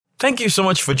Thank you so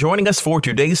much for joining us for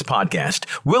today's podcast.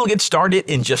 We'll get started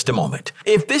in just a moment.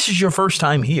 If this is your first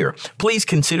time here, please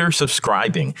consider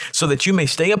subscribing so that you may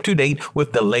stay up to date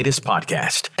with the latest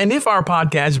podcast. And if our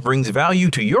podcast brings value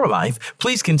to your life,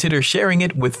 please consider sharing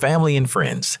it with family and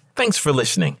friends. Thanks for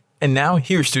listening. And now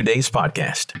here's today's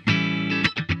podcast.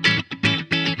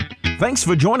 Thanks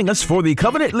for joining us for the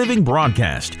Covenant Living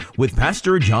broadcast with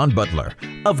Pastor John Butler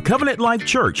of Covenant Life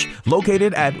Church,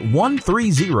 located at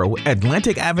 130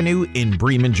 Atlantic Avenue in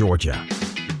Bremen, Georgia.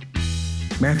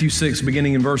 Matthew 6,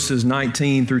 beginning in verses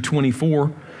 19 through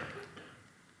 24.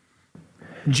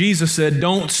 Jesus said,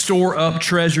 "Don't store up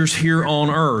treasures here on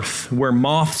earth, where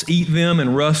moths eat them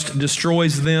and rust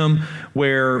destroys them,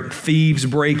 where thieves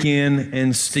break in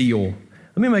and steal."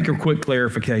 Let me make a quick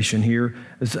clarification here.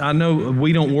 I know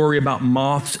we don't worry about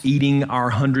moths eating our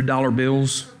 $100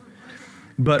 bills,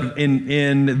 but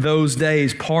in those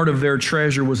days, part of their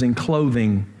treasure was in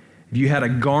clothing. If you had a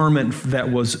garment that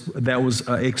was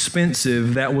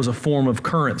expensive, that was a form of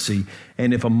currency.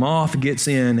 And if a moth gets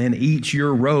in and eats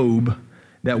your robe,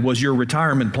 that was your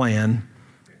retirement plan,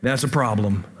 that's a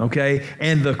problem, okay?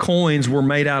 And the coins were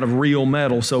made out of real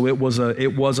metal, so it was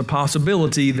a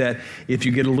possibility that if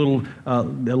you get a little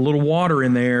water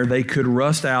in there, they could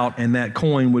rust out, and that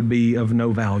coin would be of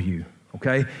no value,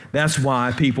 okay? That's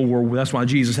why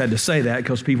Jesus had to say that,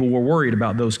 because people were worried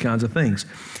about those kinds of things.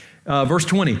 Verse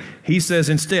 20, he says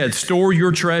instead, "Store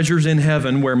your treasures in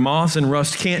heaven where moths and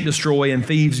rust can't destroy and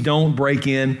thieves don't break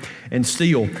in and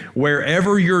steal.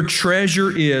 Wherever your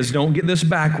treasure is," don't get this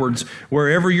backwards,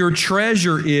 "wherever your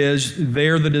treasure is,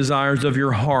 there the desires of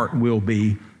your heart will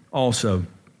be also."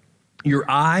 Your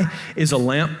eye is a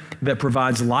lamp that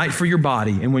provides light for your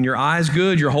body. And when your eye is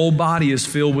good, your whole body is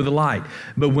filled with light.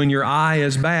 But when your eye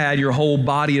is bad, your whole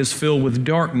body is filled with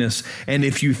darkness. And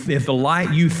if the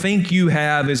light you think you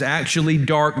have is actually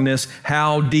darkness,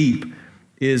 how deep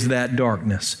is that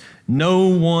darkness? No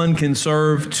one can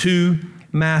serve two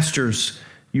masters.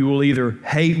 You will either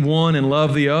hate one and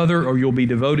love the other, or you'll be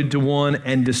devoted to one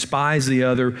and despise the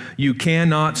other. You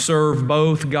cannot serve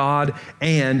both God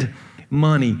and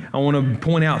money. I want to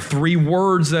point out three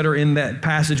words that are in that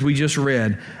passage we just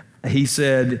read. He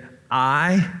said,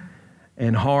 eye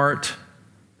and heart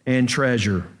and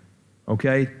treasure.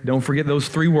 Okay? Don't forget those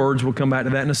three words. We'll come back to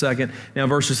that in a second. Now,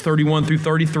 verses 31 through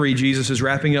 33, Jesus is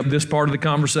wrapping up this part of the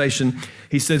conversation.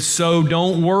 He says, "So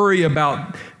don't worry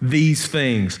about these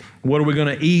things. What are we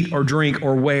going to eat or drink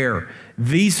or wear?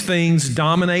 These things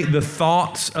dominate the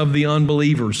thoughts of the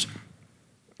unbelievers.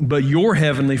 But your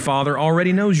heavenly Father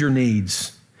already knows your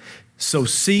needs. So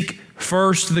seek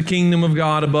first the kingdom of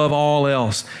God above all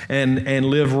else and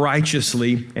live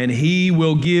righteously, and He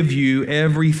will give you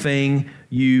everything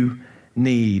you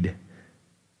need."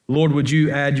 Lord, would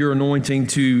you add your anointing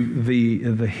to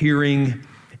the hearing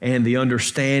and the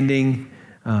understanding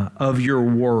of your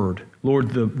word?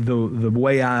 Lord, the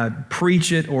way I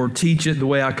preach it or teach it, the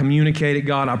way I communicate it,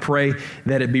 God, I pray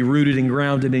that it be rooted and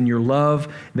grounded in your love,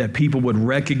 that people would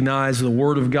recognize the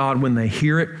word of God when they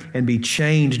hear it and be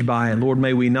changed by it. Lord,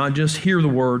 may we not just hear the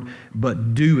word,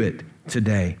 but do it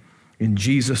today. In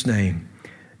Jesus' name,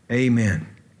 amen.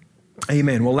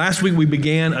 Amen. Well, last week we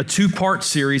began a two-part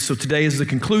series, so today is the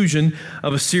conclusion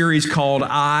of a series called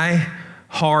Eye,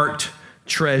 Heart,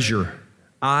 Treasure.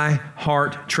 Eye,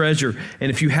 heart, treasure.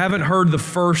 And if you haven't heard the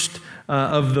first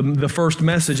the first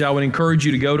message, I would encourage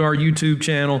you to go to our YouTube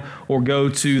channel or go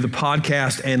to the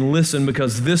podcast and listen,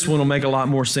 because this one will make a lot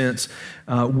more sense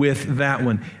with that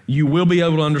one. You will be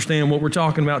able to understand what we're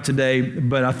talking about today,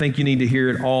 but I think you need to hear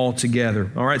it all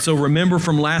together. All right, so remember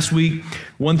from last week,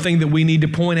 one thing that we need to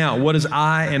point out: what does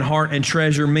eye and heart and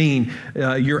treasure mean?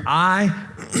 Your eye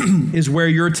is where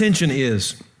your attention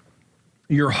is.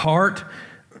 Your heart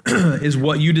is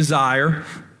what you desire.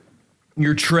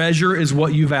 Your treasure is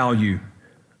what you value.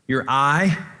 Your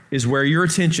eye is where your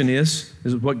attention is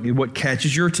what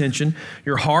catches your attention.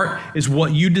 Your heart is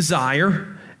what you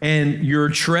desire, and your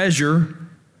treasure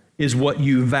is what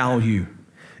you value.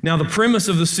 Now, the premise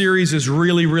of the series is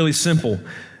really, really simple.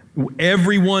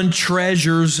 Everyone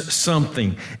treasures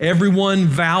something. Everyone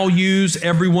values,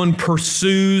 everyone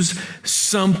pursues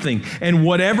something. And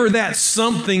whatever that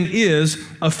something is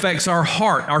affects our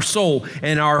heart, our soul.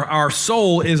 And our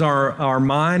soul is our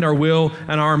mind, our will,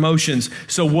 and our emotions.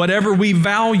 So whatever we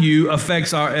value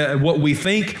affects what we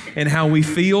think and how we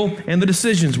feel and the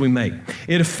decisions we make.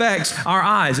 It affects our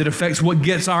eyes. It affects what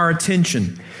gets our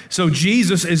attention. So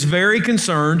Jesus is very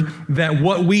concerned that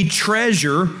what we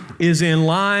treasure is in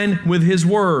line with His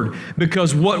Word,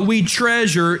 because what we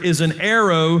treasure is an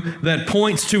arrow that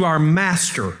points to our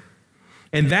Master.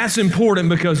 And that's important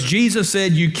because Jesus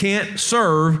said you can't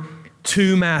serve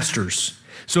two masters.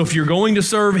 So if you're going to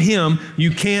serve him,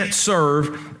 you can't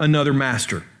serve another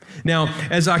master. Now,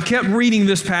 as I kept reading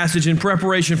this passage in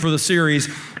preparation for the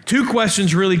series, two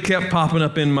questions really kept popping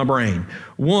up in my brain.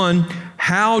 One,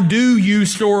 how do you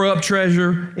store up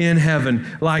treasure in heaven?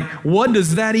 Like, what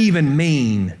does that even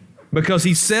mean? Because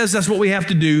he says that's what we have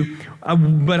to do,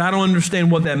 but I don't understand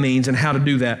what that means and how to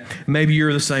do that. Maybe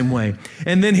you're the same way.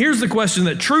 And then here's the question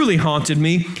that truly haunted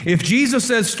me. If Jesus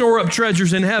says store up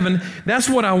treasures in heaven, that's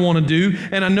what I want to do,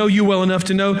 and I know you well enough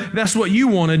to know that's what you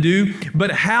want to do, but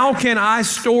how can I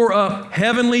store up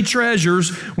heavenly treasures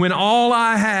when all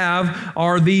I have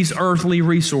are these earthly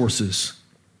resources?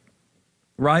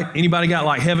 Right? Anybody got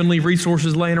like heavenly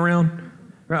resources laying around?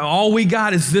 All we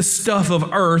got is this stuff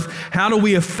of earth. How do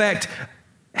we affect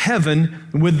heaven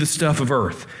with the stuff of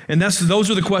earth? And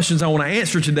those are the questions I want to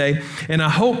answer today. And I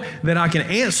hope that I can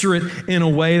answer it in a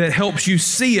way that helps you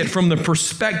see it from the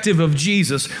perspective of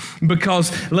Jesus. Because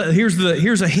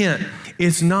here's a hint.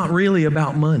 It's not really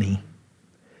about money.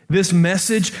 This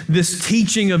message, this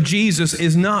teaching of Jesus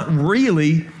is not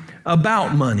really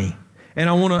about money. And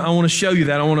I want to show you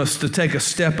that. I want us to take a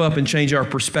step up and change our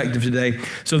perspective today.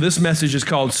 So this message is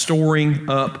called Storing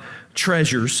Up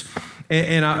Treasures.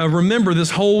 And I remember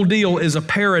this whole deal is a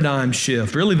paradigm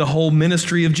shift. Really, the whole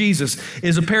ministry of Jesus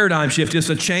is a paradigm shift. It's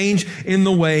a change in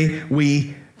the way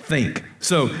we think.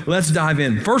 So let's dive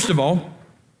in. First of all,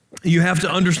 you have to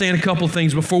understand a couple of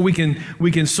things before we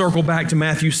can circle back to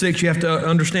Matthew 6. You have to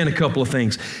understand a couple of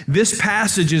things. This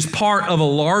passage is part of a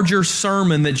larger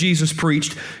sermon that Jesus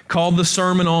preached called the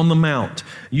Sermon on the Mount.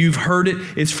 You've heard it.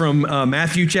 It's from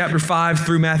Matthew chapter 5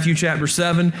 through Matthew chapter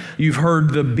 7. You've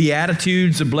heard the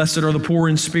Beatitudes, the blessed are the poor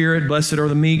in spirit, blessed are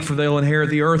the meek, for they'll inherit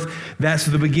the earth. That's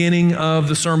the beginning of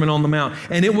the Sermon on the Mount.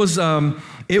 And it was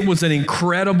an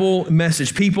incredible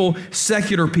message.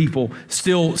 Secular people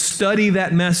still study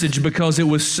that message because it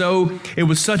was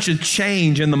such a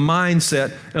change in the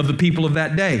mindset of the people of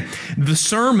that day. The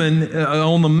Sermon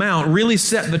on the Mount really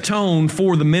set the tone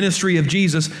for the ministry of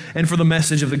Jesus and for the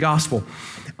message of the gospel.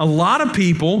 A lot of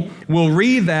people will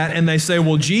read that and they say,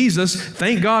 well, Jesus,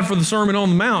 thank God for the Sermon on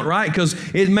the Mount, right? Because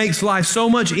it makes life so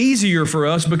much easier for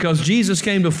us because Jesus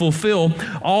came to fulfill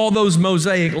all those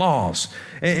Mosaic laws.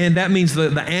 And that means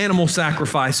the animal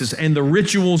sacrifices and the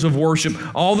rituals of worship,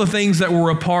 all the things that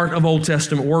were a part of Old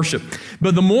Testament worship.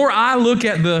 But the more I look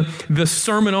at the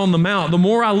Sermon on the Mount, the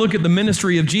more I look at the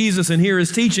ministry of Jesus and hear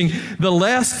his teaching, the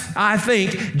less I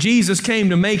think Jesus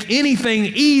came to make anything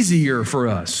easier for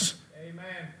us.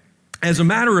 As a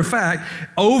matter of fact,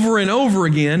 over and over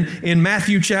again in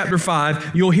Matthew chapter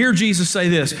 5, you'll hear Jesus say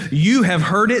this, you have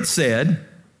heard it said,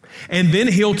 and then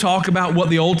he'll talk about what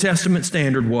the Old Testament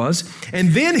standard was,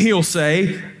 and then he'll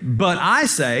say, but I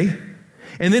say,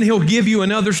 and then he'll give you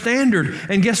another standard.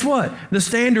 And guess what? The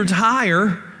standard's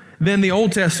higher than the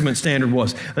Old Testament standard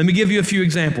was. Let me give you a few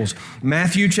examples.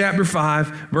 Matthew chapter 5,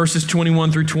 verses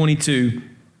 21 through 22.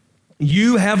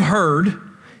 You have heard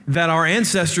that our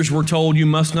ancestors were told you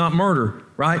must not murder,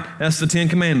 right? That's the 10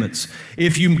 Commandments.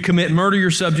 If you commit murder,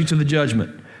 you're subject to the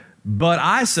judgment. But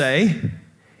I say,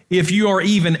 if you are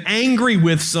even angry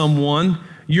with someone,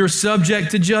 you're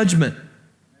subject to judgment.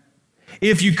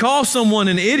 If you call someone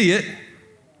an idiot,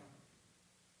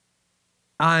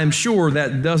 I am sure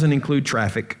that doesn't include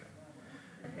traffic.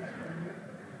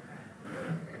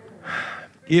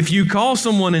 If you call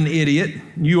someone an idiot,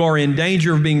 you are in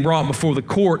danger of being brought before the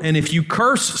court. And if you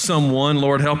curse someone,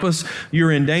 Lord help us,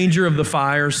 you're in danger of the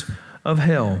fires of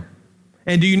hell.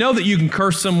 And do you know that you can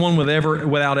curse someone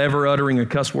without ever uttering a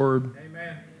cuss word?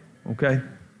 Amen. Okay?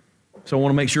 So I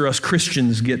want to make sure us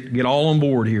Christians get all on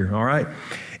board here, all right?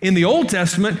 In the Old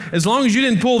Testament, as long as you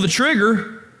didn't pull the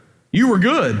trigger, you were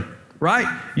good, right?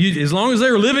 As long as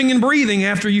they were living and breathing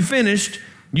after you finished,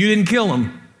 you didn't kill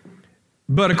them.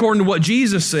 But according to what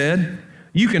Jesus said,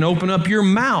 you can open up your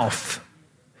mouth.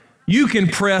 You can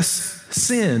press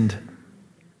send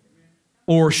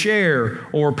or share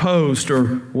or post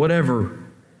or whatever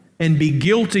and be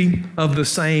guilty of the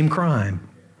same crime.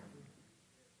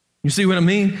 You see what I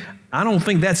mean? I don't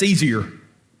think that's easier.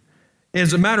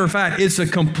 As a matter of fact, it's a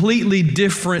completely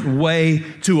different way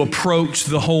to approach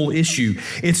the whole issue.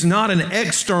 It's not an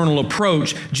external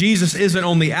approach. Jesus isn't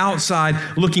on the outside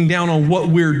looking down on what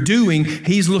we're doing.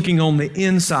 He's looking on the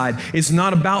inside. It's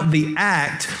not about the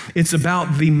act. It's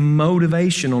about the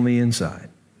motivation on the inside.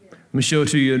 Let me show it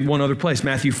to you in one other place,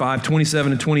 Matthew 5,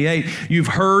 27 and 28. You've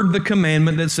heard the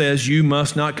commandment that says you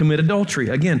must not commit adultery.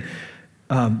 Again,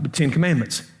 10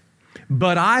 Commandments.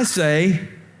 But I say,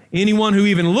 anyone who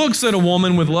even looks at a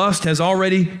woman with lust has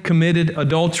already committed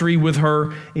adultery with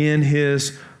her in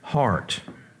his heart.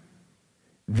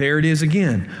 There it is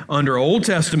again. Under Old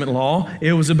Testament law,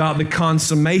 it was about the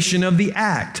consummation of the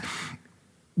act.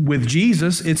 With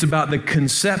Jesus, it's about the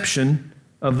conception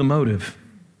of the motive.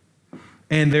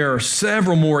 And there are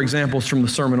several more examples from the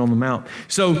Sermon on the Mount.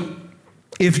 So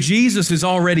if Jesus is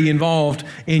already involved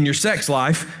in your sex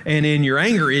life and in your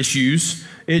anger issues,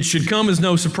 it should come as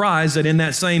no surprise that in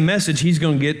that same message, he's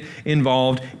going to get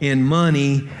involved in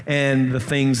money and the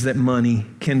things that money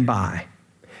can buy.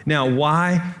 Now,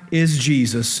 why is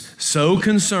Jesus so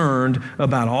concerned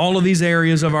about all of these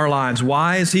areas of our lives?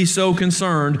 Why is he so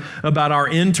concerned about our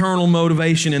internal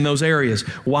motivation in those areas?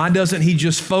 Why doesn't he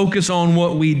just focus on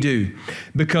what we do?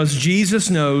 Because Jesus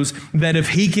knows that if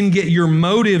he can get your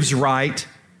motives right,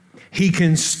 he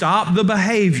can stop the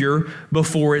behavior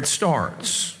before it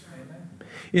starts.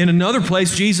 In another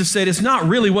place, Jesus said it's not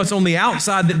really what's on the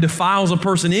outside that defiles a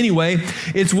person anyway,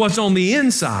 it's what's on the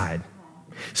inside.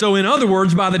 So in other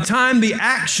words, by the time the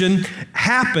action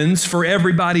happens for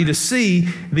everybody to see,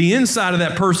 the inside of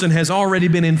that person has already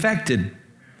been infected.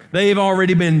 They've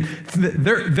already been,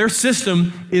 their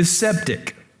system is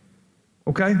septic.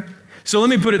 Okay? So let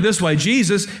me put it this way.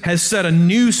 Jesus has set a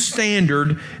new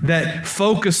standard that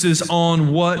focuses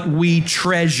on what we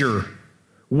treasure,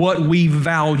 what we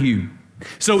value.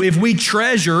 So if we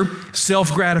treasure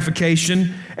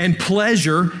self-gratification and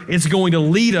pleasure, it's going to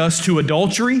lead us to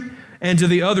adultery and to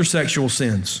the other sexual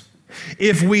sins.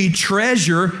 If we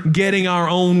treasure getting our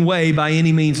own way by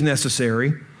any means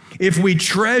necessary, if we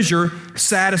treasure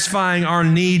satisfying our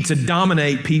need to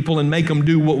dominate people and make them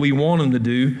do what we want them to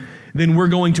do, then we're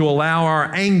going to allow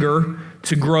our anger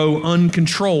to grow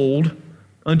uncontrolled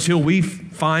until we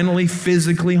finally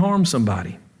physically harm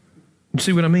somebody. You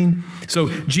see what I mean? So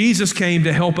Jesus came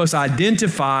to help us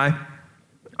identify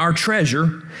our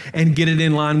treasure and get it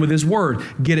in line with his word.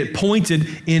 Get it pointed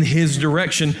in his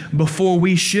direction before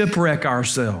we shipwreck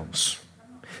ourselves.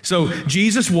 So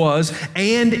Jesus was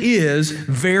and is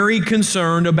very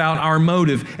concerned about our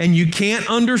motive. And you can't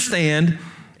understand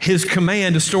his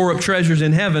command to store up treasures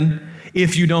in heaven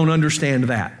if you don't understand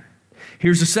that.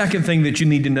 Here's the second thing that you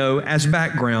need to know as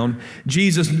background.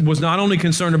 Jesus was not only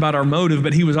concerned about our motive,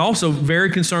 but he was also very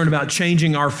concerned about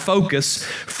changing our focus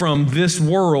from this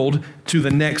world to the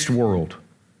next world.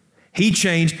 He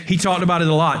talked about it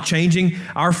a lot, changing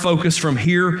our focus from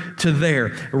here to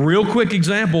there. A real quick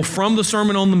example from the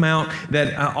Sermon on the Mount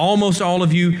that almost all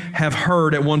of you have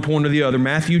heard at one point or the other.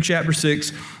 Matthew chapter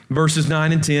 6, verses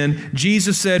 9 and 10.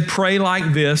 Jesus said, "Pray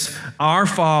like this, Our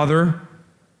Father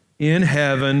in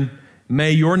heaven,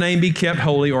 may your name be kept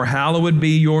holy, or hallowed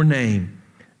be your name.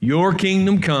 Your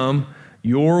kingdom come,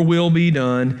 your will be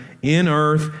done in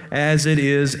earth as it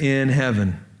is in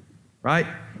heaven." Right?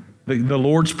 The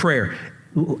Lord's Prayer.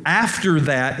 After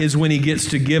that is when he gets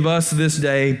to give us this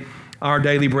day our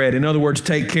daily bread. In other words,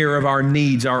 take care of our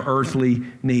needs, our earthly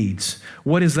needs.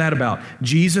 What is that about?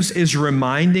 Jesus is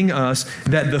reminding us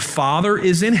that the Father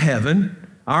is in heaven,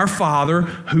 our Father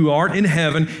who art in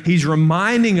heaven. He's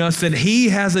reminding us that he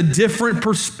has a different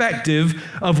perspective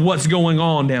of what's going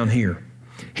on down here.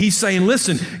 He's saying,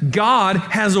 listen, God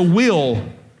has a will.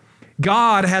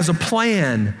 God has a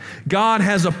plan. God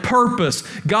has a purpose.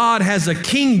 God has a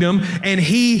kingdom, and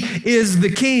he is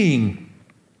the king.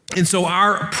 And so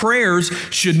our prayers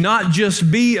should not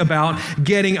just be about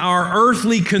getting our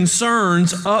earthly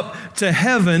concerns up to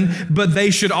heaven, but they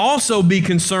should also be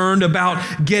concerned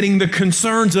about getting the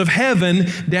concerns of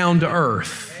heaven down to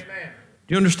earth.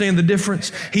 Do you understand the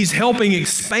difference? He's helping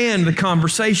expand the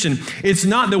conversation. It's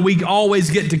not that we always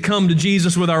get to come to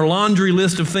Jesus with our laundry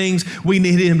list of things we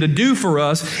need him to do for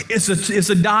us. It's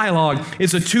a dialogue.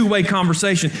 It's a two-way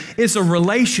conversation. It's a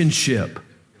relationship.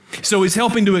 So he's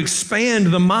helping to expand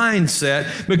the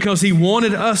mindset because he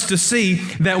wanted us to see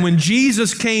that when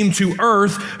Jesus came to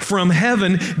earth from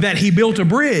heaven, that he built a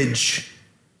bridge.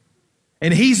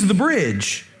 And he's the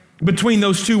bridge between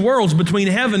those two worlds, between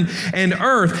heaven and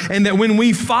earth, and that when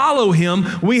we follow him,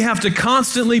 we have to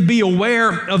constantly be aware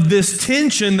of this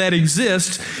tension that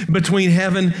exists between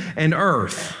heaven and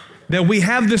earth. That we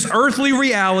have this earthly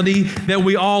reality that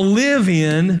we all live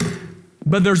in,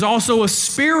 but there's also a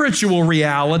spiritual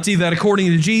reality that, according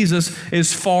to Jesus,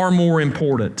 is far more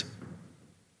important.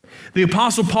 The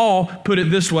Apostle Paul put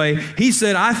it this way. He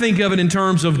said, I think of it in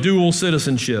terms of dual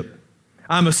citizenship.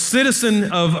 I'm a citizen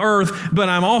of earth, but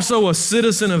I'm also a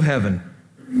citizen of heaven.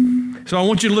 So I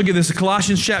want you to look at this.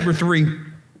 Colossians chapter 3,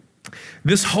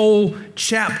 This whole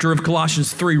chapter of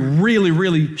Colossians 3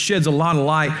 really sheds a lot of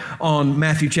light on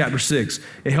Matthew chapter 6.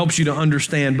 It helps you to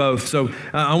understand both. So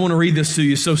I want to read this to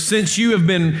you. So since you have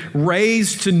been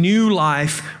raised to new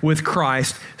life with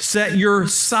Christ, set your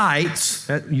sights,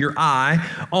 your eye,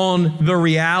 on the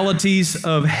realities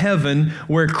of heaven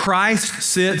where Christ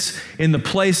sits in the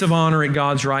place of honor at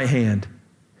God's right hand.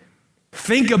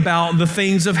 Think about the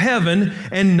things of heaven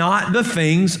and not the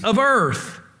things of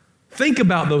earth. Think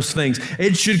about those things.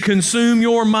 It should consume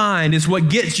your mind. It's what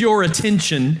gets your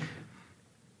attention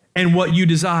and what you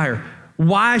desire.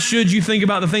 Why should you think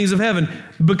about the things of heaven?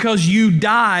 Because you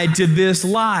died to this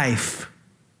life.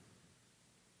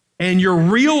 And your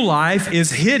real life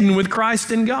is hidden with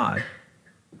Christ in God.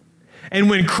 And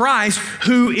when Christ,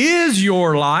 who is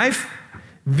your life,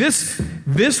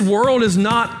 this world is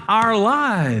not our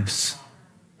lives.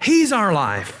 He's our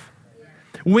life.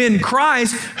 When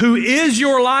Christ, who is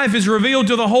your life, is revealed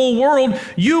to the whole world,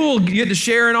 you will get to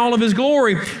share in all of His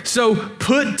glory. So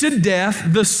put to death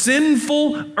the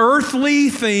sinful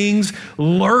earthly things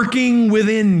lurking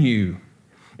within you.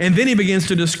 And then he begins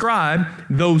to describe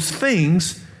those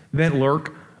things that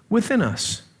lurk within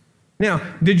us. Now,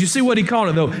 did you see what he called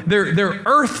it though? They're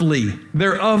earthly.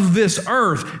 They're of this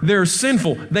earth. They're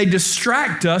sinful. They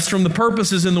distract us from the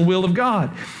purposes and the will of God.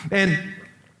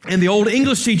 And the old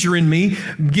English teacher in me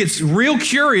gets real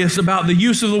curious about the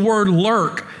use of the word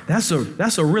lurk. That's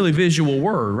a really visual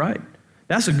word, right?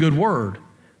 That's a good word.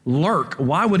 Lurk.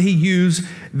 Why would he use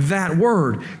that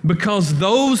word? Because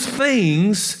those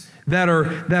things that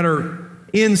are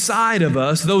inside of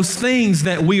us, those things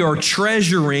that we are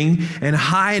treasuring and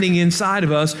hiding inside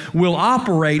of us will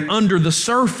operate under the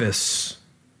surface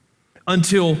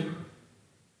until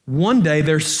one day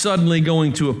they're suddenly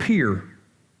going to appear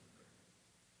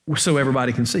so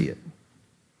everybody can see it.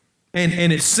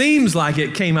 And it seems like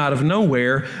it came out of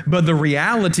nowhere, but the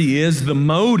reality is the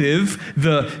motive,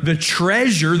 the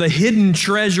treasure, the hidden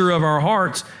treasure of our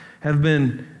hearts have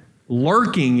been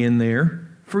lurking in there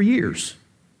for years.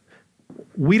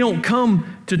 We don't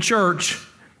come to church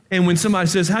and when somebody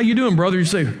says, "How you doing, brother?" you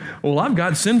say, "Well, I've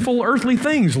got sinful earthly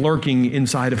things lurking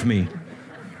inside of me."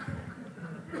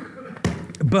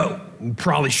 But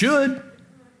probably should,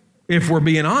 if we're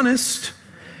being honest.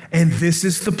 And this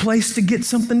is the place to get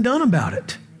something done about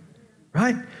it,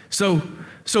 right? So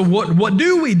what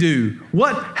do we do?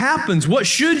 What happens? What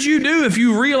should you do if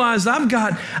you realize I've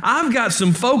got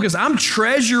some focus? I'm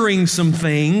treasuring some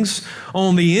things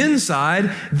on the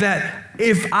inside that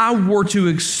if I were to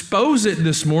expose it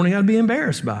this morning, I'd be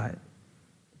embarrassed by it.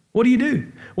 What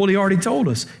do? Well, he already told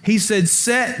us. He said,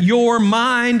 set your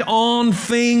mind on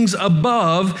things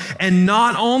above and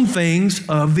not on things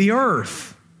of the earth.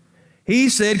 He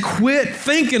said, quit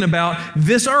thinking about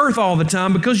this earth all the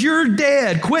time because you're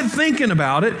dead. Quit thinking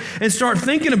about it and start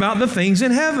thinking about the things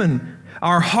in heaven.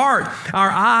 Our heart, our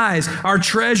eyes, our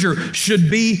treasure should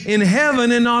be in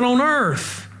heaven and not on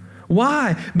earth.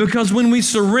 Why? Because when we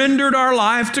surrendered our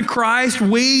life to Christ,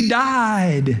 we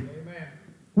died. Amen.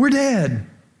 We're dead.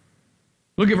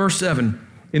 Look at verse 7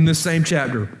 in this same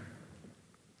chapter.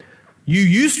 You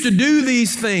used to do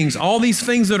these things, all these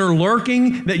things that are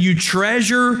lurking, that you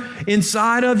treasure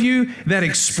inside of you, that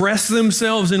express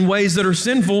themselves in ways that are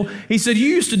sinful. He said, you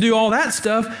used to do all that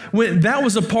stuff when that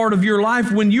was a part of your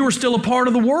life when you were still a part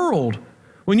of the world,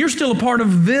 when you're still a part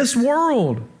of this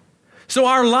world. So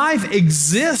our life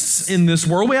exists in this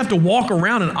world. We have to walk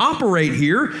around and operate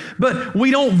here, but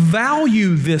we don't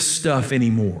value this stuff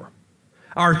anymore.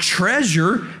 Our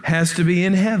treasure has to be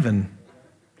in heaven.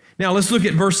 Now let's look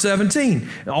at verse 17,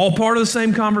 all part of the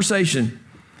same conversation.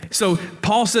 So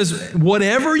Paul says,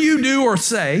 whatever you do or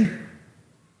say,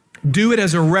 do it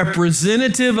as a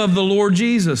representative of the Lord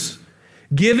Jesus,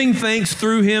 giving thanks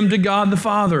through him to God the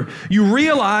Father. You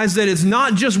realize that it's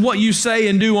not just what you say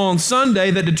and do on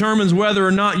Sunday that determines whether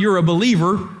or not you're a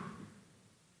believer,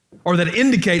 or that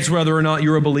indicates whether or not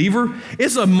you're a believer.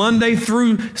 It's a Monday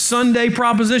through Sunday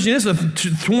proposition. It's a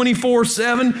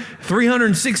 24/7,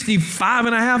 365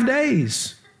 and a half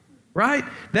days, right?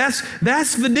 That's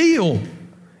the deal.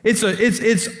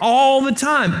 It's all the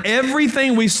time.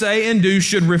 Everything we say and do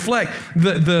should reflect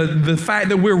the fact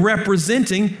that we're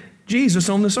representing Jesus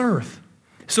on this earth.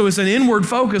 So it's an inward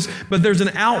focus, but there's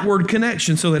an outward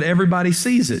connection so that everybody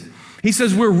sees it. He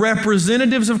says we're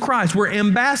representatives of Christ. We're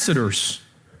ambassadors.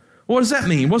 What does that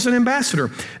mean? What's an ambassador?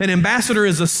 An ambassador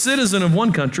is a citizen of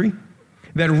one country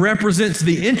that represents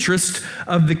the interest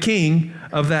of the king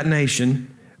of that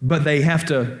nation, but they have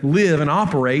to live and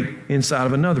operate inside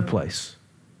of another place.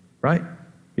 Right?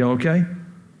 Y'all okay?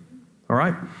 All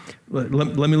right. Let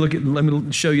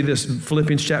me show you this.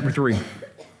 Philippians chapter 3.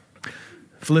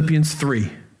 Philippians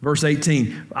 3, verse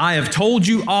 18. I have told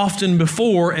you often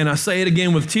before, and I say it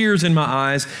again with tears in my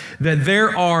eyes, that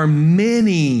there are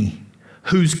many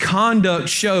whose conduct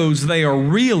shows they are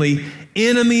really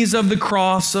enemies of the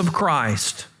cross of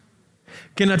Christ.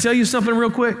 Can I tell you something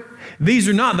real quick? These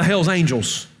are not the Hell's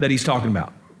Angels that he's talking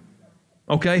about.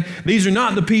 Okay? These are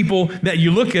not the people that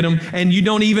you look at them and you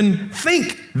don't even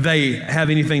think they have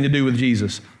anything to do with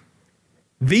Jesus.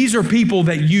 These are people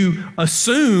that you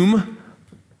assume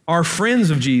are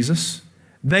friends of Jesus.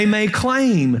 They may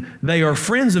claim they are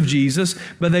friends of Jesus,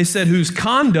 but they said whose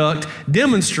conduct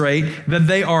demonstrate that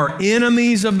they are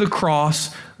enemies of the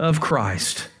cross of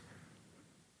Christ.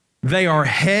 They are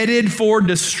headed for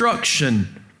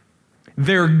destruction.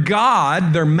 Their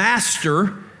God, their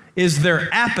master, is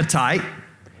their appetite.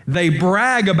 They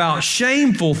brag about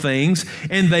shameful things,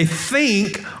 and they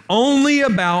think only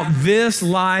about this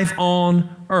life on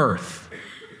earth.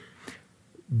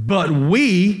 But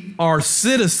we are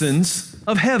citizens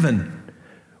of heaven,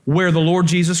 where the Lord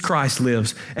Jesus Christ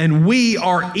lives, and we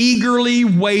are eagerly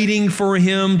waiting for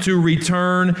Him to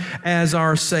return as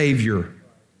our Savior.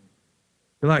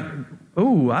 You're like,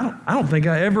 oh, I don't think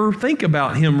I ever think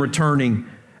about Him returning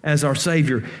as our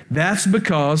Savior. That's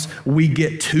because we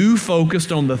get too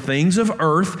focused on the things of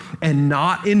earth and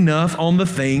not enough on the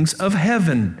things of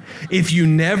heaven. If you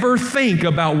never think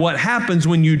about what happens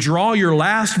when you draw your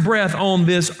last breath on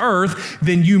this earth,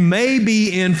 then you may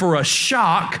be in for a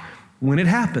shock when it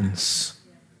happens.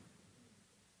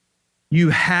 You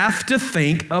have to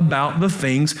think about the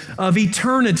things of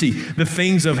eternity. The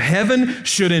things of heaven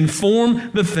should inform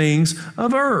the things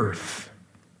of earth.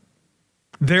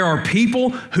 There are people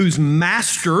whose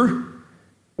master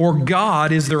or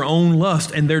God is their own lust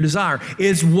and their desire.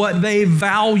 It's what they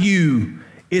value.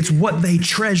 It's what they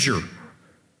treasure.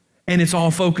 And it's all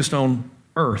focused on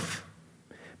earth.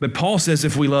 But Paul says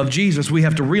if we love Jesus, we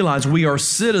have to realize we are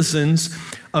citizens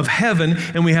of heaven,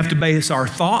 and we have to base our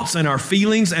thoughts and our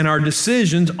feelings and our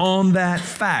decisions on that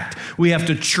fact. We have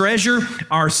to treasure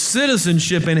our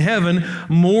citizenship in heaven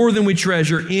more than we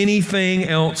treasure anything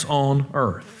else on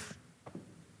earth.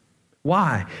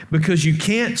 Why? Because you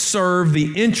can't serve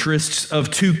the interests of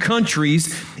two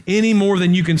countries any more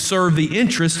than you can serve the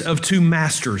interests of two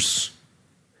masters.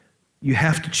 You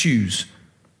have to choose.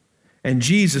 And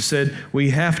Jesus said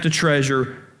we have to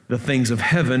treasure the things of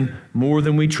heaven more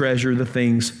than we treasure the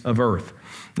things of earth.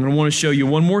 And I want to show you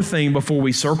one more thing before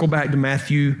we circle back to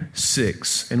Matthew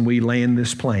 6 and we land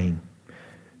this plane.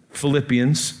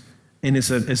 Philippians. And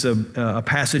it's a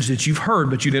passage that you've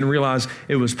heard, but you didn't realize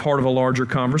it was part of a larger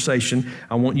conversation.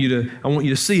 I want you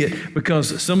to see it,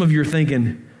 because some of you are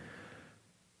thinking,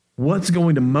 what's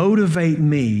going to motivate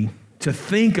me to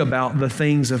think about the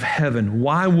things of heaven?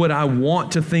 Why would I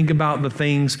want to think about the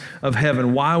things of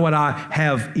heaven? Why would I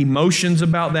have emotions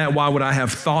about that? Why would I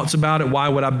have thoughts about it? Why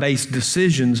would I base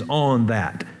decisions on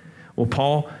that? Well,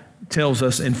 Paul tells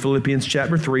us in Philippians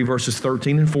chapter 3, verses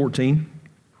 13 and 14,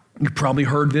 you've probably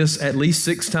heard this at least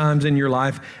 6 times in your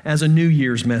life as a New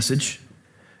Year's message.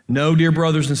 No, dear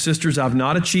brothers and sisters, I've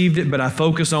not achieved it, but I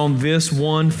focus on this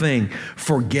one thing.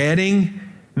 Forgetting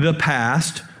the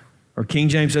past, or King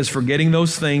James says, forgetting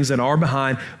those things that are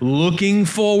behind, looking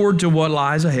forward to what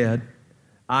lies ahead,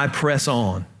 I press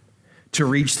on to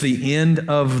reach the end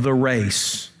of the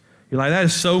race. You're like, that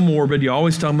is so morbid. You're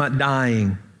always talking about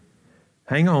dying.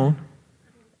 Hang on.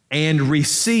 And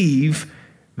receive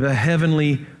the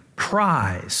heavenly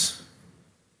prize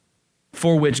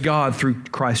for which God, through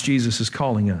Christ Jesus, is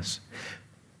calling us.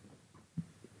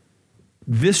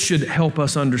 This should help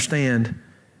us understand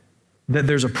that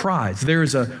there's a prize. There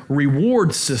is a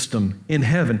reward system in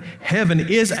heaven. Heaven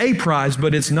is a prize,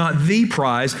 but it's not the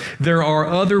prize. There are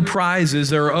other prizes,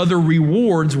 there are other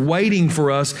rewards waiting for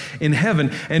us in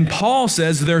heaven. And Paul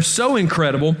says they're so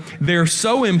incredible, they're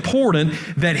so important,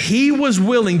 that he was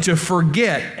willing to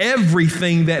forget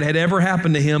everything that had ever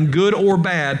happened to him, good or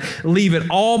bad, leave it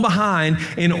all behind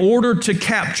in order to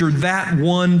capture that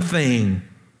one thing.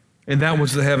 And that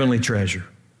was the heavenly treasure.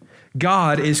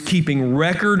 God is keeping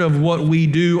record of what we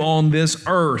do on this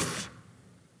earth,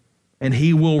 and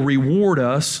He will reward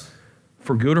us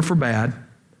for good or for bad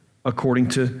according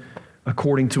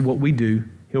to what we do.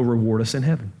 He'll reward us in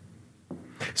heaven.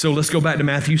 So let's go back to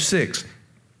Matthew 6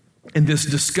 and this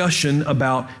discussion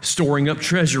about storing up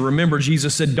treasure. Remember,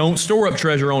 Jesus said, don't store up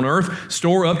treasure on earth,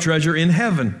 store up treasure in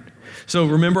heaven. So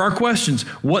remember our questions.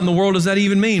 What in the world does that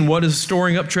even mean? What does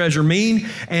storing up treasure mean?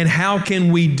 And how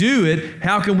can we do it?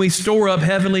 How can we store up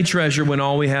heavenly treasure when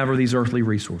all we have are these earthly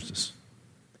resources?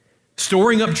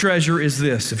 Storing up treasure is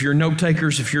this. If you're note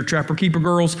takers, if you're trapper keeper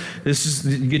girls,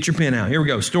 get your pen out. Here we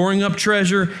go. Storing up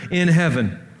treasure in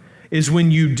heaven is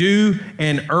when you do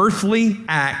an earthly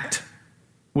act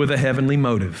with a heavenly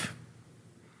motive.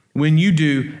 When you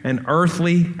do an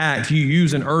earthly act, you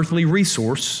use an earthly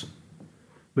resource,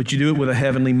 but you do it with a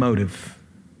heavenly motive.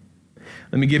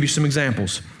 Let me give you some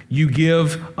examples. You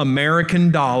give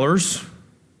American dollars,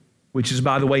 which is,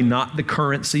 by the way, not the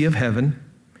currency of heaven.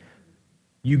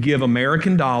 You give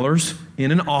American dollars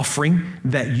in an offering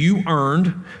that you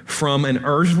earned from an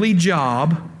earthly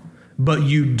job, but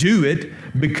you do it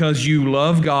because you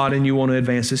love God and you want to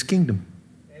advance His kingdom.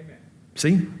 Amen.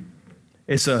 See?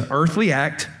 It's an earthly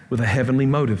act with a heavenly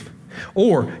motive.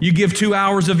 Or you give 2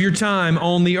 hours of your time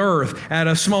on the earth at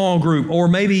a small group, or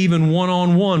maybe even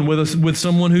one-on-one with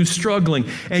someone who's struggling,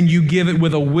 and you give it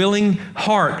with a willing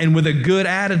heart and with a good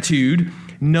attitude,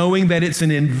 knowing that it's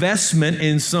an investment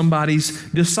in somebody's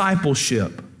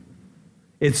discipleship.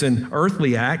 It's an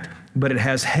earthly act, but it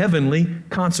has heavenly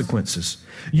consequences.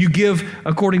 You give,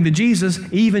 according to Jesus,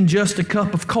 even just a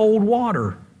cup of cold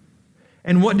water.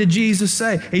 And what did Jesus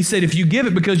say? He said, if you give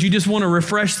it because you just want to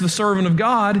refresh the servant of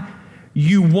God,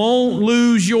 you won't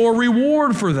lose your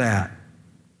reward for that.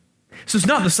 So it's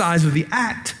not the size of the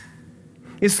act,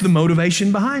 it's the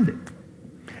motivation behind it.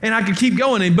 And I could keep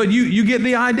going, but you get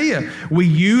the idea. We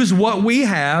use what we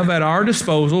have at our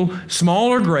disposal, small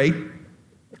or great,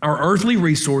 our earthly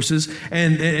resources,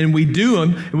 and we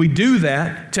do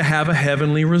that to have a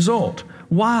heavenly result.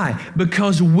 Why?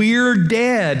 Because we're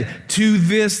dead to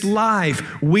this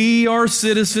life. We are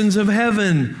citizens of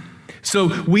heaven.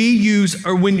 So we use,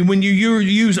 or when you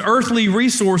use earthly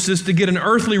resources to get an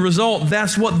earthly result,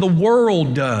 that's what the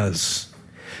world does.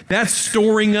 That's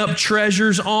storing up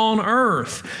treasures on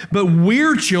earth. But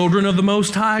we're children of the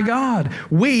Most High God.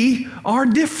 We are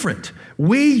different.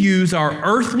 We use our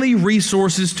earthly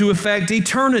resources to affect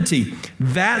eternity.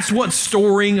 That's what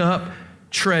storing up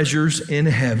treasures in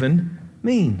heaven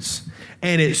means.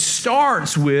 And it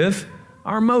starts with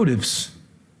our motives.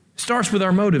 It starts with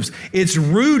our motives. It's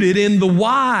rooted in the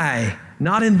why,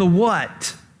 not in the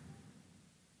what.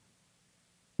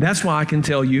 That's why I can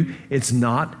tell you it's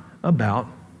not about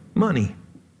money.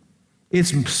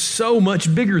 It's so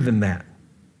much bigger than that.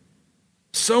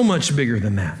 So much bigger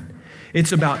than that.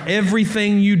 It's about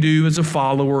everything you do as a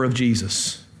follower of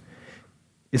Jesus.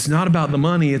 It's not about the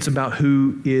money, it's about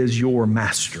who is your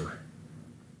master.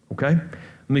 Okay?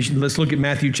 Let's look at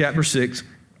Matthew chapter 6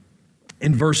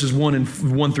 in verses 1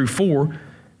 through 4.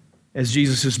 As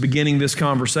Jesus is beginning this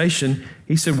conversation,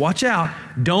 he said, watch out.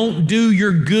 Don't do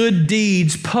your good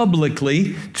deeds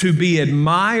publicly to be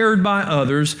admired by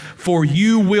others, for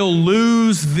you will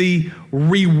lose the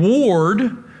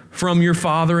reward from your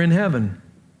Father in heaven.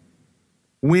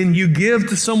 When you give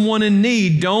to someone in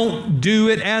need, don't do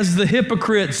it as the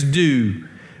hypocrites do,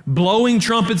 blowing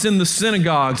trumpets in the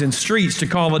synagogues and streets to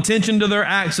call attention to their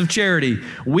acts of charity.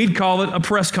 We'd call it a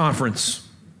press conference.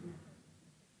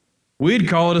 We'd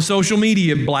call it a social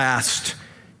media blast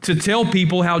to tell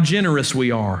people how generous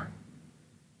we are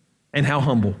and how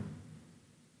humble.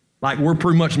 Like we're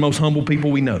pretty much the most humble people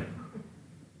we know,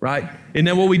 right? Isn't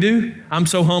that what we do? I'm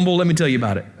so humble, let me tell you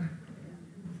about it.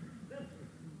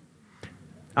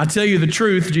 I tell you the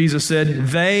truth, Jesus said,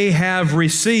 they have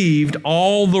received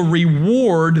all the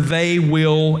reward they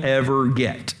will ever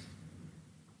get.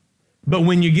 But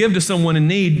when you give to someone in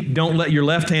need, don't let your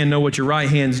left hand know what your right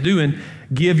hand's doing.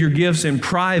 Give your gifts in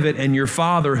private, and your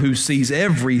Father who sees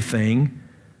everything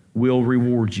will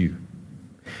reward you.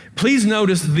 Please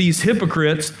notice these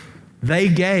hypocrites, they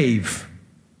gave.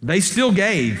 They still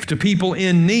gave to people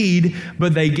in need,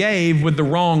 but they gave with the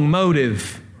wrong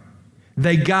motive.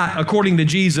 They got, according to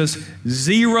Jesus,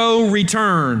 zero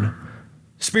return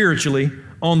spiritually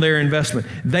on their investment.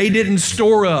 They didn't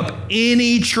store up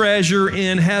any treasure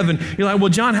in heaven. You're like, well,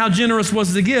 John, how generous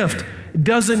was the gift? It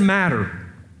doesn't matter.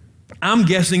 I'm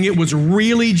guessing it was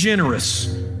really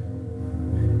generous.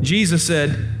 Jesus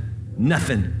said,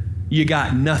 nothing. You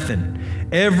got nothing.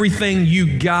 Everything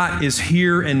you got is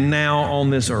here and now on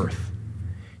this earth.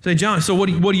 Say, John, so what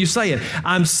are you saying?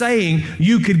 I'm saying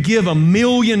you could give $1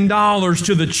 million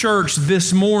to the church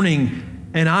this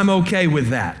morning, and I'm okay with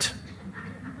that.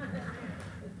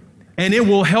 And it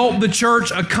will help the church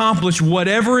accomplish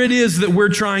whatever it is that we're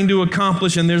trying to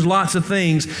accomplish, and there's lots of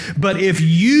things. But if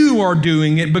you are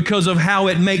doing it because of how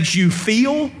it makes you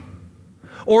feel,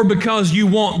 or because you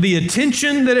want the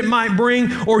attention that it might bring,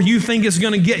 or you think it's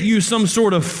going to get you some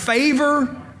sort of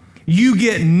favor, you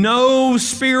get no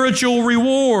spiritual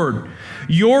reward.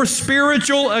 Your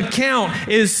spiritual account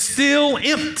is still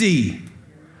empty.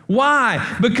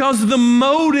 Why? Because the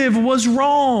motive was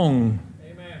wrong.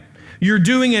 Amen. You're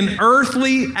doing an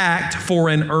earthly act for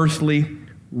an earthly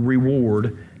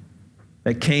reward.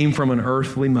 that came from an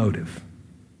earthly motive.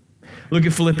 Look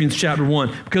at Philippians chapter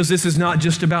 1, because this is not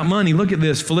just about money. Look at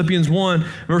this, Philippians 1,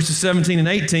 verses 17 and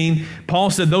 18. Paul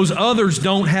said, those others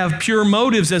don't have pure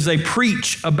motives as they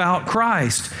preach about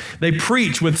Christ. They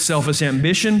preach with selfish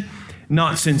ambition,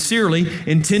 not sincerely,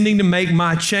 intending to make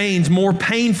my chains more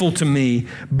painful to me.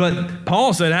 But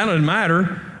Paul said, that doesn't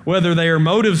matter. Whether their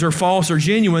motives are false or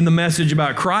genuine, the message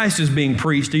about Christ is being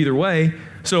preached either way.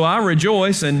 So I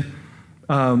rejoice, and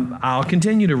I'll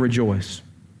continue to rejoice.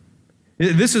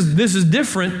 This is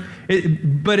different,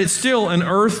 but it's still an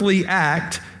earthly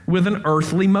act with an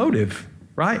earthly motive,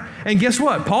 right? And guess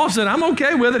what? Paul said, I'm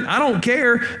okay with it. I don't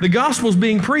care. The gospel's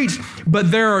being preached,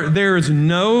 but there is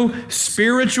no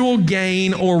spiritual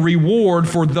gain or reward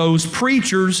for those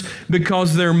preachers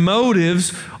because their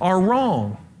motives are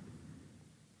wrong.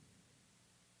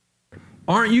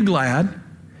 Aren't you glad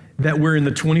that we're in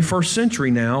the 21st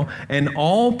century now and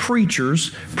all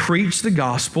preachers preach the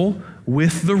gospel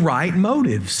with the right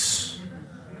motives?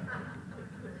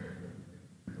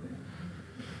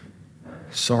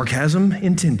 Sarcasm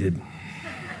intended.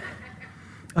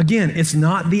 Again, it's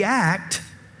not the act,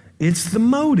 it's the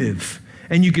motive.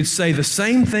 And you could say the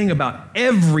same thing about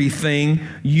everything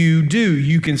you do.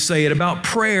 You can say it about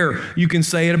prayer. You can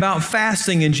say it about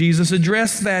fasting, and Jesus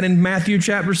addressed that in Matthew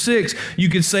chapter 6. You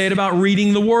could say it about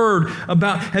reading the Word.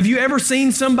 Have you ever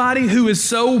seen somebody who is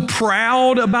so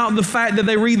proud about the fact that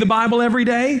they read the Bible every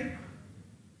day?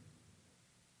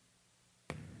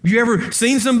 Have you ever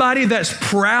seen somebody that's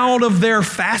proud of their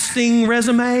fasting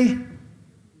resume?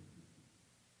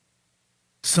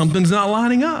 Something's not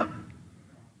lining up.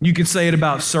 You could say it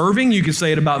about serving. You could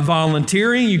say it about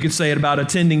volunteering. You could say it about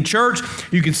attending church.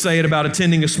 You could say it about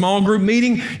attending a small group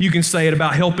meeting. You can say it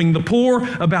about helping the poor,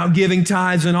 about giving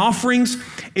tithes and offerings.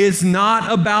 It's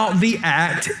not about the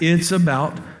act. It's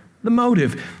about the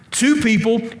motive. Two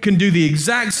people can do the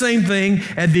exact same thing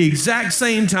at the exact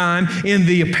same time in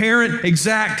the apparent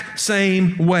exact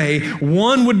same way.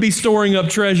 One would be storing up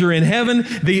treasure in heaven.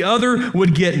 The other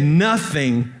would get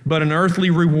nothing but an earthly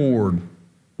reward.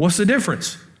 What's the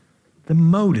difference? The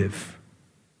motive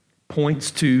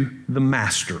points to the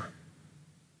master.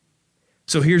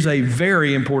 So here's a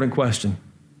very important question.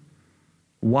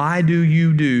 Why do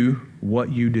you do what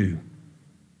you do?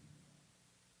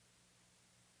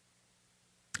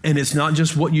 And it's not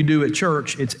just what you do at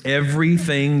church, it's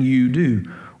everything you do.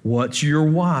 What's your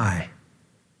why?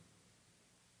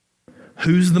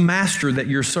 Who's the master that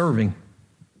you're serving?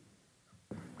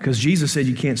 Because Jesus said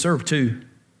you can't serve two.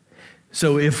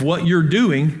 So if what you're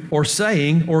doing or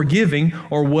saying or giving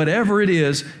or whatever it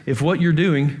is, if what you're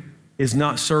doing is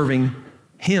not serving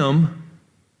Him,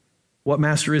 what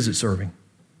master is it serving?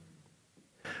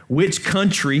 Which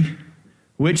country,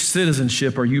 which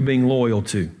citizenship are you being loyal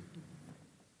to?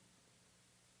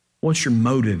 What's your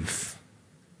motive?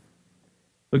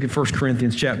 Look at 1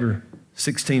 Corinthians chapter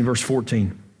 16, verse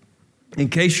 14. In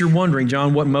case you're wondering,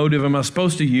 John, what motive am I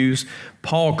supposed to use?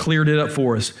 Paul cleared it up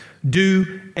for us.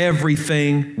 Do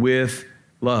everything with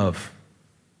love.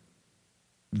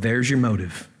 There's your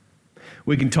motive.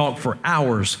 We can talk for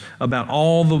hours about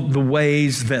all the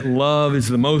ways that love is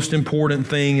the most important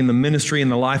thing in the ministry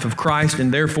and the life of Christ,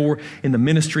 and therefore in the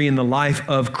ministry and the life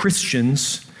of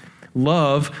Christians.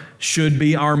 Love should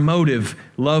be our motive.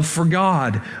 Love for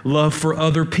God, love for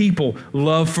other people,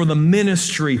 love for the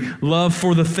ministry, love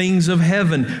for the things of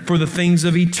heaven, for the things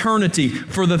of eternity,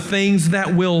 for the things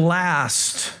that will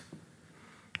last.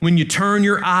 When you turn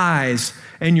your eyes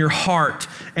and your heart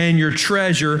and your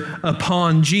treasure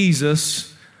upon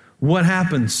Jesus, what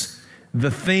happens?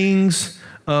 The things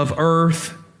of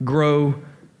earth grow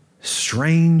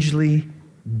strangely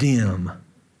dim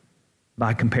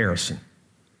by comparison.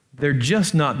 They're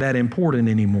just not that important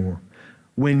anymore.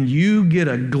 When you get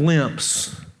a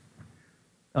glimpse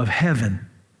of heaven,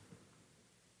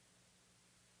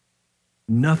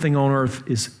 nothing on earth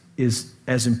is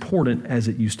as important as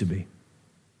it used to be.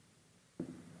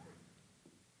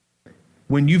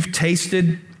 When you've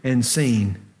tasted and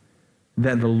seen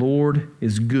that the Lord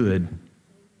is good,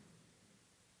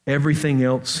 everything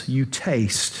else you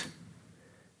taste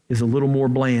is a little more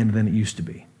bland than it used to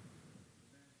be.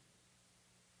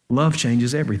 Love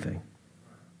changes everything.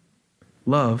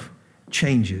 Love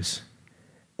changes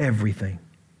everything.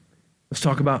 Let's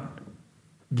talk about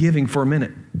giving for a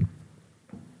minute.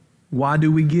 Why do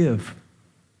we give?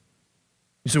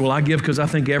 You say, well, I give because I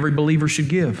think every believer should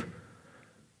give.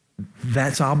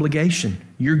 That's obligation.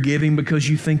 You're giving because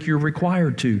you think you're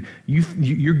required to.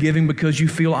 You're giving because you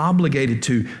feel obligated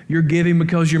to. You're giving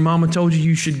because your mama told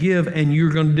you should give, and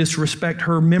you're going to disrespect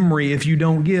her memory if you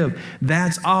don't give.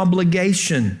 That's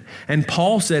obligation. And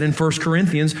Paul said in 1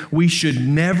 Corinthians, we should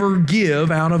never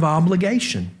give out of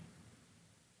obligation.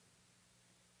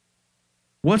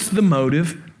 What's the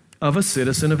motive of a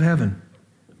citizen of heaven?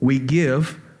 We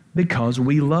give because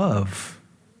we love.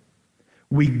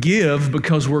 We give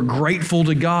because we're grateful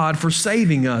to God for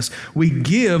saving us. We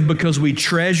give because we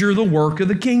treasure the work of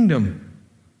the kingdom.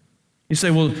 You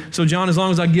say, well, so John, as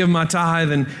long as I give my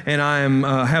tithe and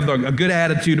I have a good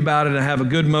attitude about it and I have a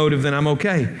good motive, then I'm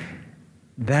okay.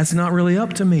 That's not really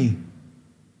up to me.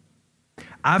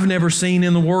 I've never seen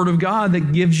in the Word of God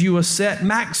that gives you a set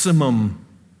maximum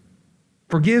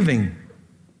for giving.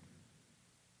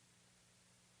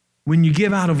 When you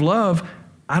give out of love,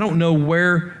 I don't know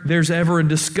where there's ever a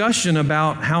discussion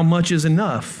about how much is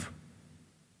enough.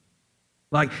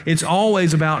 Like, it's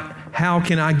always about how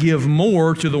can I give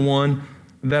more to the one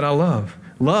that I love.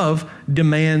 Love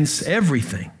demands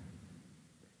everything.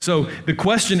 So the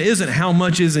question isn't how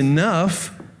much is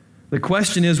enough. The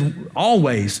question is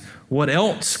always, what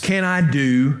else can I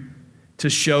do to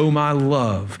show my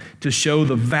love, to show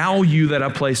the value that I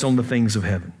place on the things of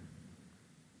heaven?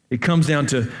 It comes down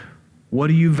to, what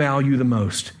do you value the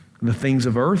most? The things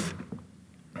of earth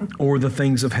or the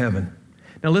things of heaven?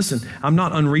 Now listen, I'm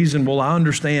not unreasonable. I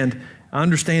understand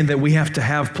that we have to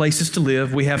have places to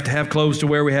live. We have to have clothes to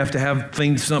wear. We have to have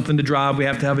something to drive. We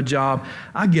have to have a job.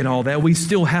 I get all that. We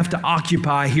still have to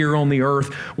occupy here on the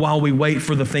earth while we wait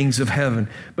for the things of heaven.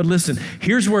 But listen,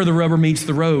 here's where the rubber meets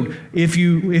the road. If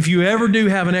you ever do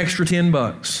have an extra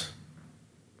 $10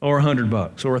 or $100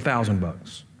 or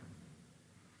 $1,000,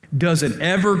 does it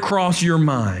ever cross your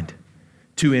mind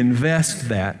to invest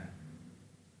that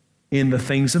in the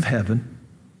things of heaven?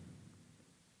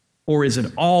 Or is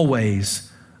it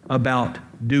always about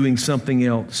doing something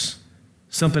else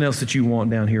that you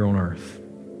want down here on earth?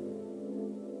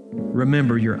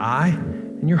 Remember, your eye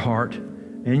and your heart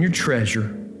and your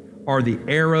treasure are the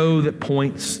arrow that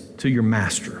points to your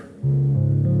master.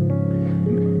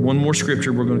 One more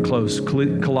scripture, we're going to close.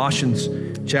 Colossians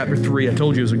chapter 3. I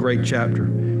told you it was a great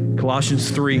chapter. Colossians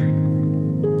 3,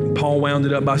 Paul wound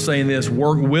it up by saying this: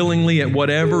 work willingly at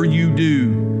whatever you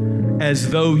do as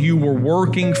though you were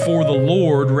working for the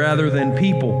Lord rather than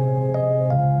people.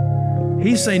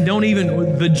 He's saying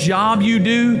the job you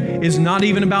do is not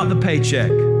even about the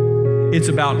paycheck. It's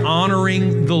about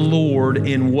honoring the Lord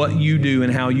in what you do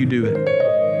and how you do it.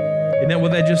 Isn't that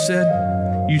what that just said?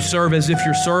 You serve as if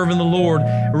you're serving the Lord.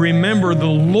 Remember, the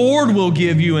Lord will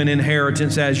give you an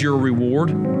inheritance as your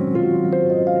reward.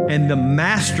 And the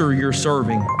master you're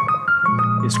serving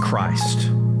is Christ.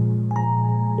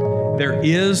 There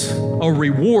is a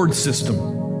reward system.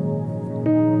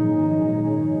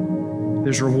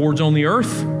 There's rewards on the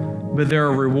earth, but there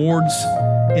are rewards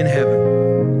in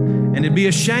heaven. And it'd be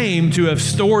a shame to have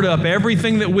stored up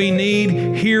everything that we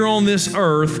need here on this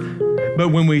earth,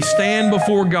 but when we stand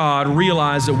before God,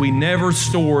 realize that we never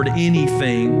stored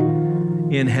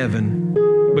anything in heaven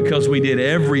because we did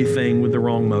everything with the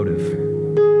wrong motive.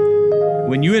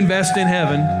 When you invest in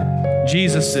heaven,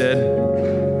 Jesus said,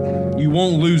 you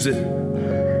won't lose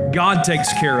it. God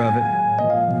takes care of it.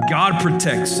 God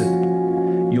protects it.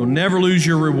 You'll never lose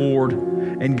your reward.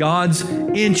 And God's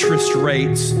interest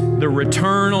rates, the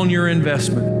return on your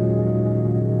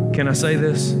investment, can I say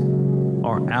this,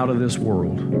 are out of this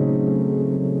world.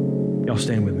 Y'all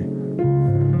stand with me.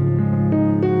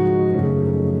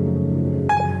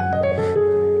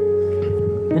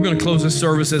 We're going to close this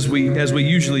service as we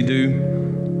usually do.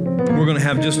 We're going to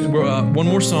have just one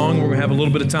more song. We're going to have a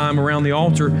little bit of time around the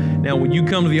altar. Now, when you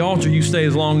come to the altar, you stay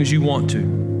as long as you want to.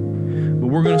 But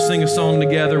we're going to sing a song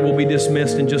together. We'll be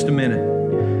dismissed in just a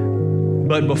minute.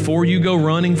 But before you go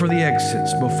running for the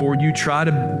exits, before you try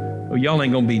to, well, y'all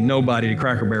ain't going to be nobody to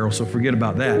Cracker Barrel, so forget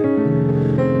about that.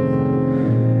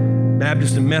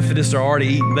 Baptists and Methodists are already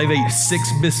eating. They've eaten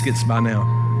 6 biscuits by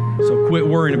now. So quit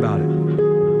worrying about it.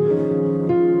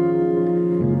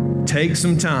 Take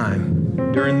some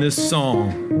time during this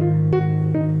song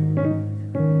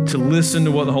to listen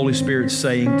to what the Holy Spirit's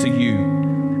saying to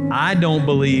you. I don't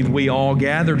believe we all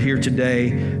gathered here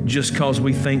today just because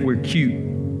we think we're cute.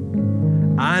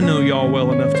 I know y'all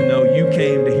well enough to know you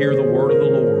came to hear the word of the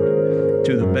Lord.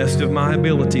 To the best of my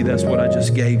ability, that's what I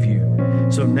just gave you.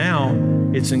 So now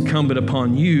it's incumbent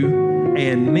upon you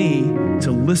and me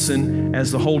to listen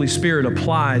as the Holy Spirit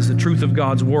applies the truth of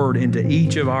God's word into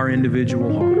each of our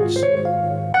individual hearts.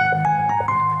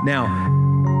 Now,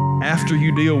 after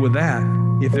you deal with that,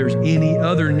 If there's any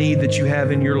other need that you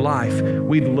have in your life,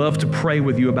 we'd love to pray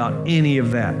with you about any of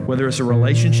that, whether it's a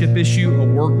relationship issue, a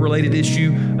work-related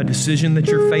issue, a decision that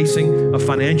you're facing, a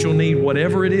financial need,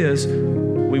 whatever it is,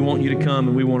 we want you to come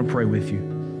and we want to pray with you.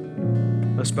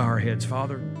 Let's bow our heads.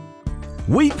 Father,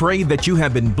 we pray that you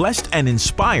have been blessed and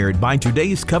inspired by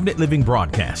today's Covenant Living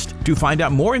broadcast. To find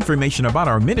out more information about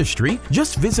our ministry,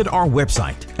 just visit our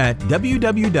website at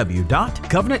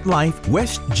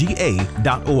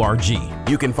www.covenantlifewestga.org.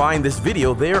 You can find this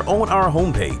video there on our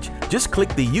homepage. Just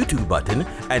click the YouTube button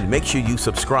and make sure you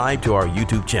subscribe to our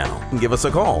YouTube channel. Give us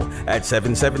a call at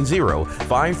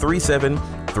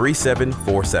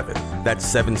 770-537-3747. That's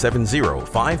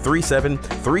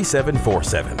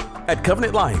 770-537-3747. At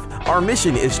Covenant Life, our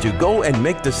mission is to go and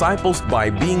make disciples by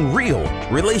being real,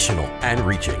 relational, and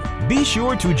reaching. Be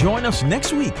sure to join us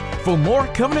next week for more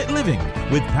Covenant Living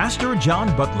with Pastor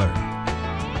John Butler.